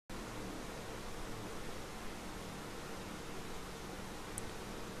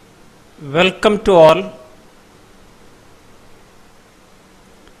Welcome to all.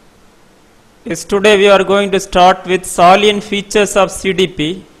 Yes, today we are going to start with salient features of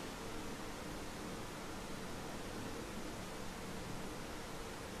CDP.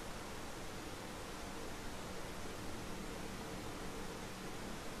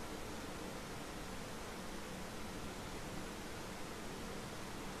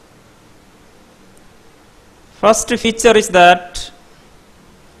 First feature is that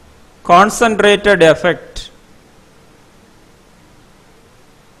concentrated effect.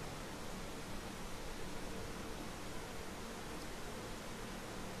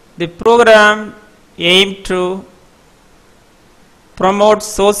 The program aimed to promote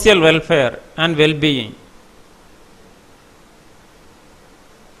social welfare and well-being.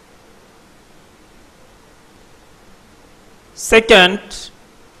 Second,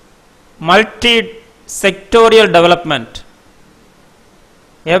 multi-sectorial development.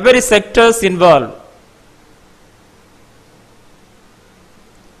 Every sector is involved,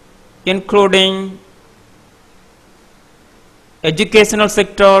 including educational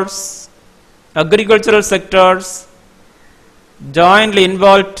sectors, agricultural sectors, jointly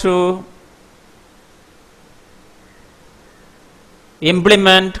involved to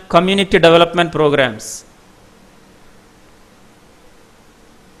implement community development programs.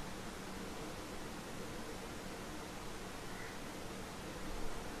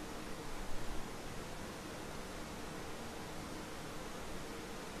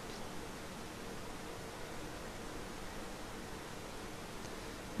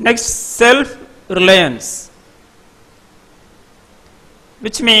 Next, self-reliance,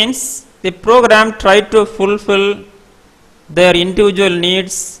 which means the program tried to fulfill their individual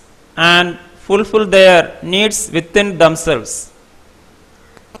needs and fulfill their needs within themselves.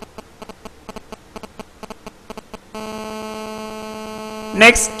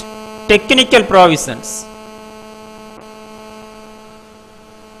 Next, technical provisions.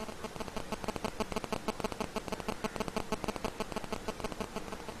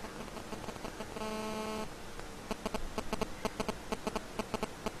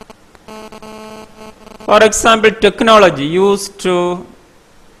 For example, technology used to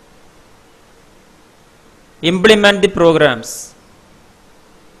implement the programs.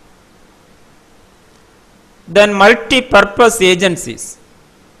 Then multi-purpose agencies.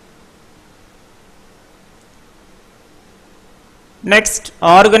 Next,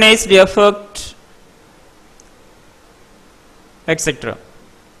 organized effort, etc.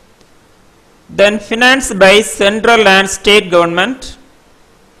 Then financed by central and state government.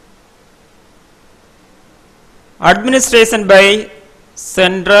 Administration by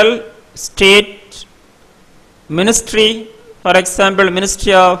central, state, ministry, for example,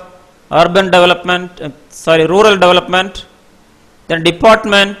 Ministry of Urban Development, Rural Development, then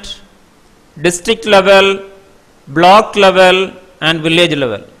department, district level, block level, and village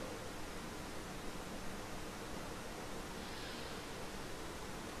level.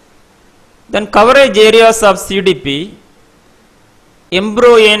 Then coverage areas of CDP,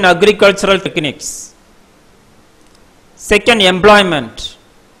 improve in agricultural techniques. Second, employment,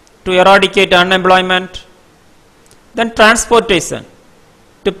 to eradicate unemployment. Then transportation,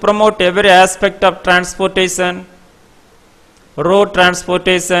 to promote every aspect of transportation, road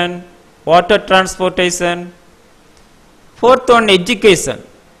transportation, water transportation. Fourth one, education,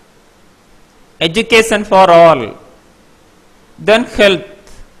 education for all. Then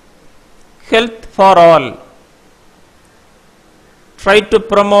health, health for all. Try to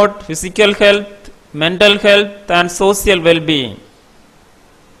promote physical health, mental health and social well-being.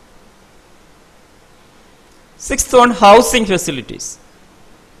 Sixth one, housing facilities.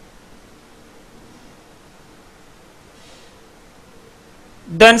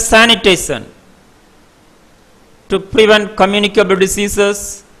 Then sanitation, to prevent communicable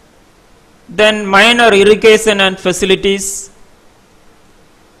diseases. Then minor irrigation and facilities.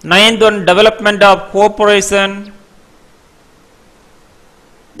 Ninth one, development of cooperation.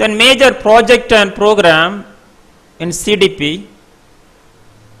 Then major project and program in CDP.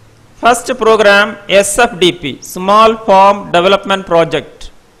 First program, SFDP, Small Farm Development Project.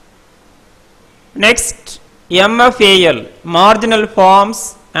 Next, MFAL, Marginal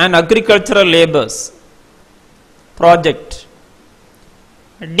Farms and Agricultural Labours Project.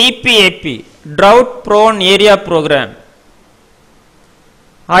 DPAP, Drought Prone Area Program.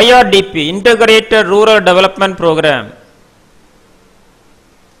 IRDP, Integrated Rural Development Program.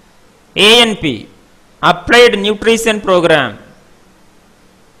 ANP, Applied Nutrition Program,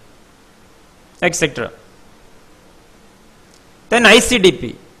 etc. Then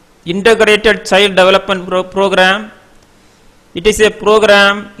ICDP, Integrated Child Development Program, It is a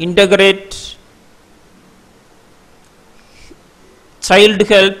program integrate child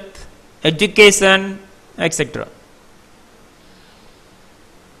health, education, etc.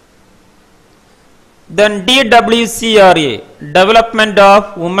 Then DWCRA, Development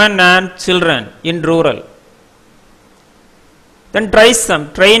of Women and Children in Rural. Then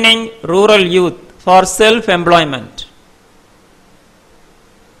TRISOM, Training Rural Youth for Self-Employment.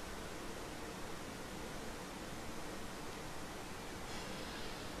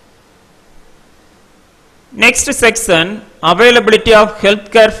 Next section, availability of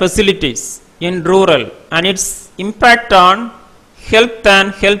healthcare facilities in rural and its impact on health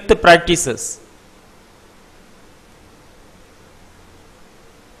and health practices.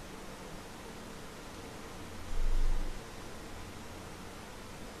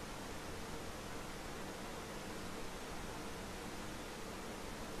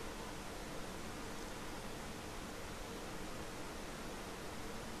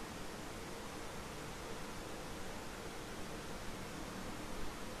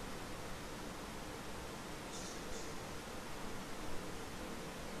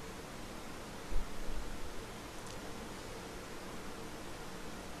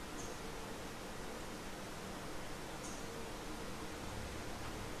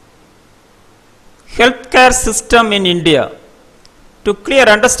 Healthcare system in India. To clear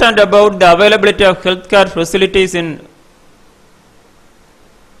understand about the availability of healthcare facilities in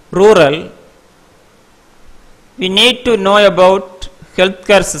rural, we need to know about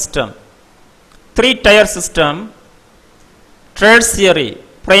healthcare system. 3-tier system, tertiary,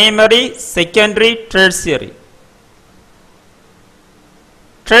 primary, secondary, tertiary.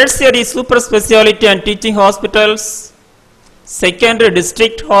 Tertiary super specialty and teaching hospitals, secondary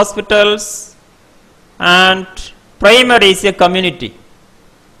district hospitals, and primary is a community.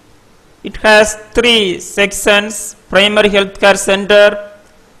 It has 3 sections: primary health care center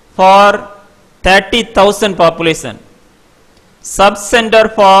for 30,000 population, sub center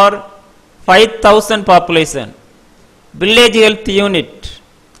for 5,000 population, village health unit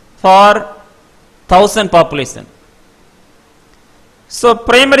for 1,000 population. So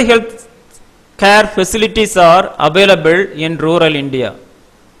primary health care facilities are available in rural India.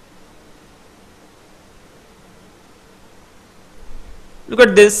 Look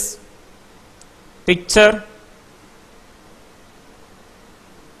at this picture.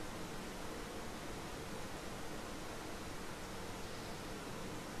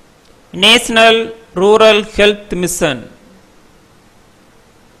 National Rural Health Mission.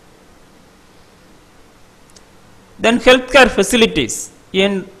 Then healthcare facilities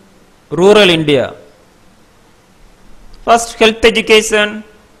in rural India. First, health education,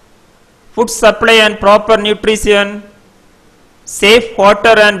 food supply and proper nutrition, safe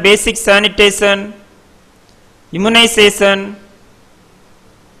water and basic sanitation, immunization.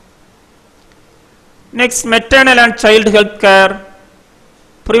 Next, maternal and child health care,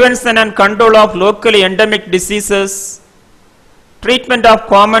 prevention and control of locally endemic diseases, treatment of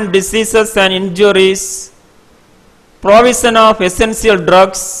common diseases and injuries, provision of essential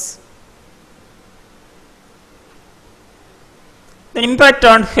drugs. The impact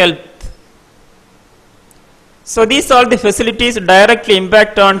on health. So these are the facilities directly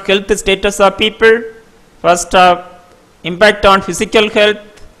impact on health status of people. First, impact on physical health,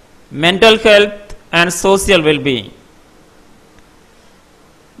 mental health, and social well-being.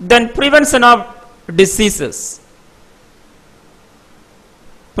 Then prevention of diseases.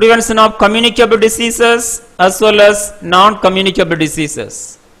 Prevention of communicable diseases as well as non-communicable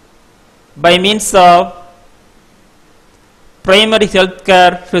diseases by means of primary health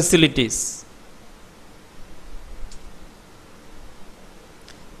care facilities.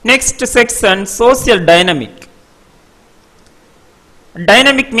 Next section, social dynamic.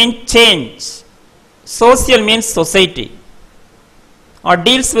 Dynamic means change. Social means society or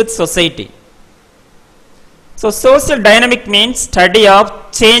deals with society. So social dynamic means study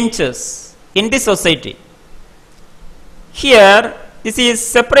of changes in the society. Here, this is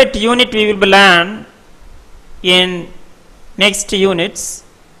separate unit we will learn in next units.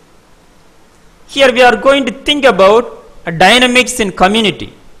 Here we are going to think about dynamics in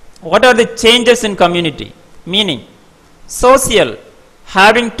community. What are the changes in community? Meaning, social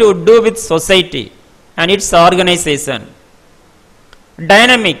having to do with society and its organization.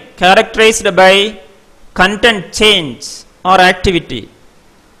 Dynamic characterized by content change or activity.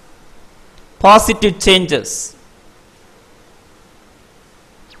 Positive changes.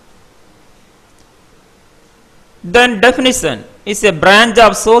 Then definition is a branch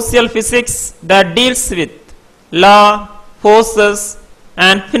of social physics that deals with law, forces,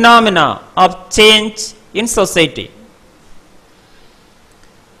 and phenomena of change in society.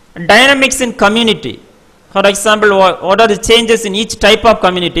 Dynamics in community. For example, what are the changes in each type of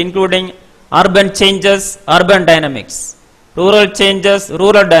community, including urban changes, urban dynamics, rural changes,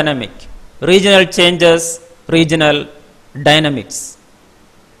 rural dynamic, regional changes, regional dynamics.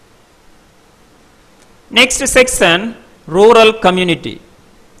 Next section, rural community.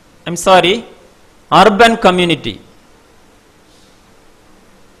 Urban community.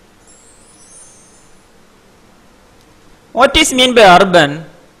 What is meant by urban?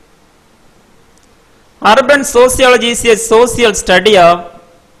 Urban sociology is a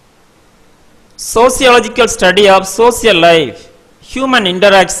sociological study of social life, human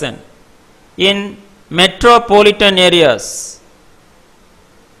interaction in metropolitan areas.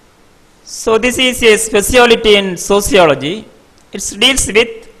 So this is a specialty in sociology. It deals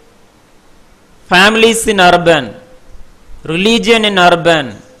with families in urban, religion in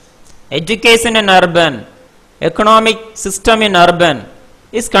urban, education in urban, economic system in urban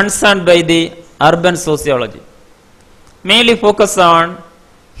is concerned by the urban sociology. Mainly focus on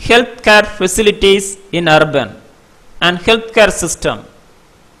healthcare facilities in urban and healthcare system.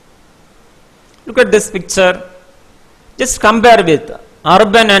 Look at this picture. Just compare with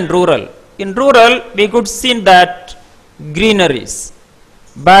urban and rural. In rural, we could see that greeneries,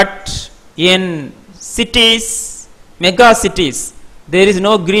 but in cities, mega cities, there is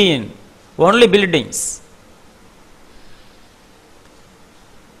no green, only buildings.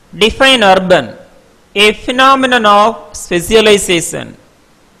 Define urban: a phenomenon of specialization,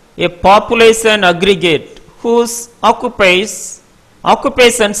 a population aggregate whose occupations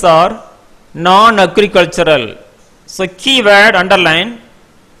are non-agricultural. So keyword underline: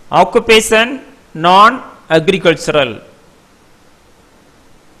 occupation non-agricultural.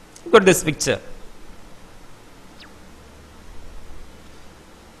 Look at this picture.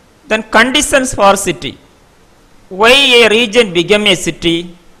 Then conditions for city. Why a region became a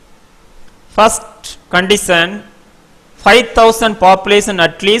city? First condition, 5,000 population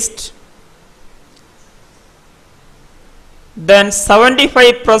at least. Then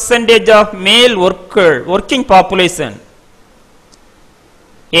 75% of male working population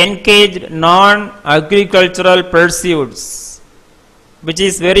engaged non-agricultural pursuits, which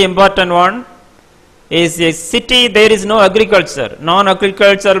is very important one. Is a city there is no agriculture.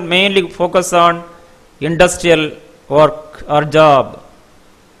 Non-agriculture mainly focus on industrial work or job.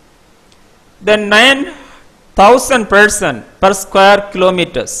 Then 9,000 person per square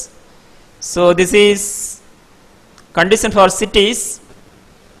kilometers. So this is condition for cities.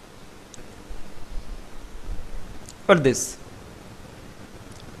 For this,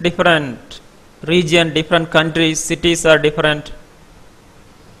 different region, different countries, cities are different.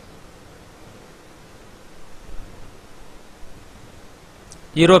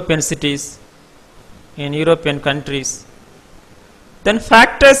 European cities in European countries. Then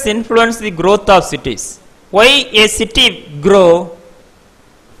factors influence the growth of cities. Why a city grow?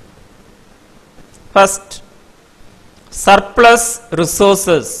 First, surplus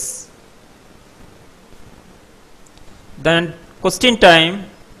resources. Then question time.